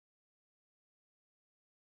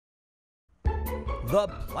the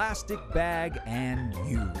plastic bag and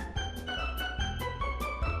you.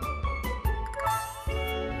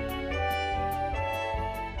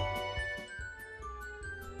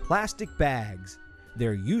 Plastic bags.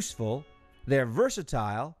 They're useful, they're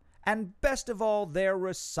versatile, and best of all, they're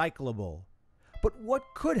recyclable. But what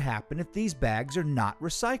could happen if these bags are not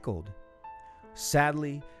recycled?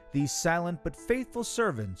 Sadly, these silent but faithful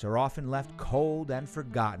servants are often left cold and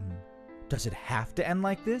forgotten. Does it have to end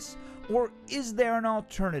like this? Or is there an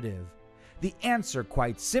alternative? The answer,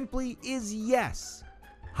 quite simply, is yes.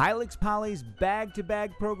 Hilex Poly's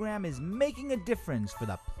Bag2Bag program is making a difference for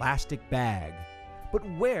the plastic bag. But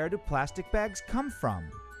where do plastic bags come from?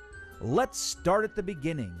 Let's start at the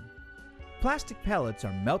beginning. Plastic pellets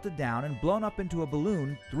are melted down and blown up into a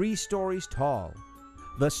balloon 3 stories tall.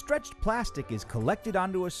 The stretched plastic is collected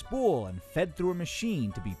onto a spool and fed through a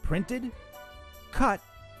machine to be printed, cut,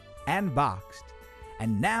 and boxed.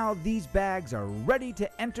 And now these bags are ready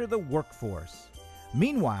to enter the workforce.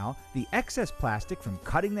 Meanwhile, the excess plastic from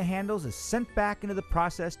cutting the handles is sent back into the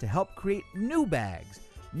process to help create new bags.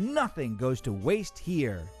 Nothing goes to waste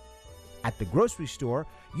here. At the grocery store,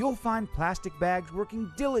 you'll find plastic bags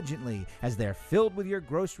working diligently as they're filled with your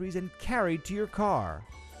groceries and carried to your car.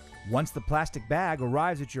 Once the plastic bag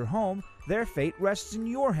arrives at your home, their fate rests in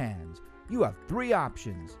your hands. You have 3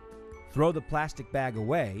 options. Throw the plastic bag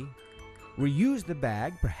away, reuse the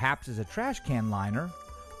bag, perhaps as a trash can liner,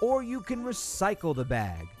 or you can recycle the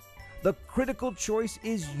bag. The critical choice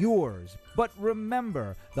is yours, but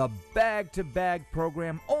remember, the Bag2Bag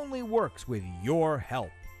program only works with your help.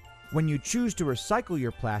 When you choose to recycle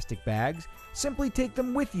your plastic bags, simply take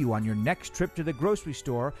them with you on your next trip to the grocery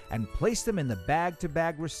store and place them in the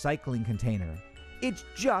Bag2Bag recycling container. It's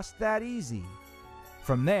just that easy.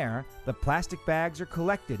 From there, the plastic bags are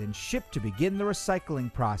collected and shipped to begin the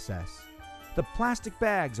recycling process. The plastic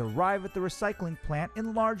bags arrive at the recycling plant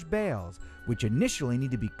in large bales, which initially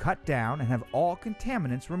need to be cut down and have all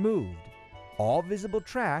contaminants removed. All visible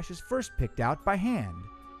trash is first picked out by hand.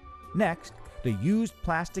 Next, the used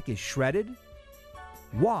plastic is shredded,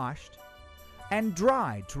 washed, and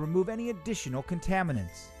dried to remove any additional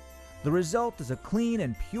contaminants. The result is a clean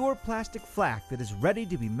and pure plastic flake that is ready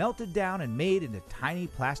to be melted down and made into tiny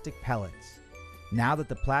plastic pellets. Now that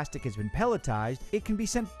the plastic has been pelletized, it can be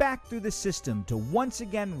sent back through the system to once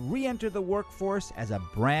again re-enter the workforce as a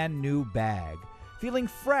brand new bag, feeling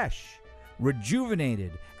fresh,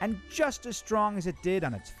 rejuvenated, and just as strong as it did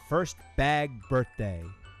on its first bag birthday.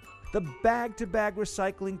 The Bag2Bag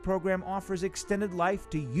recycling program offers extended life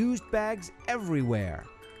to used bags everywhere.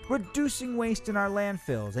 Reducing waste in our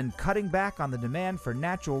landfills and cutting back on the demand for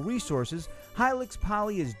natural resources, Hilex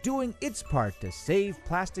Poly is doing its part to save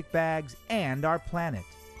plastic bags and our planet.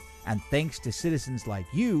 And thanks to citizens like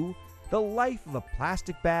you, the life of a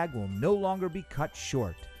plastic bag will no longer be cut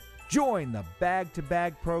short. Join the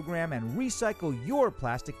Bag2Bag program and recycle your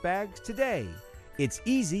plastic bags today. It's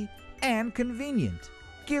easy and convenient.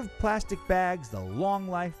 Give plastic bags the long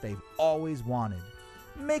life they've always wanted.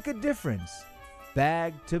 Make a difference.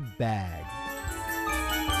 Bag2Bag.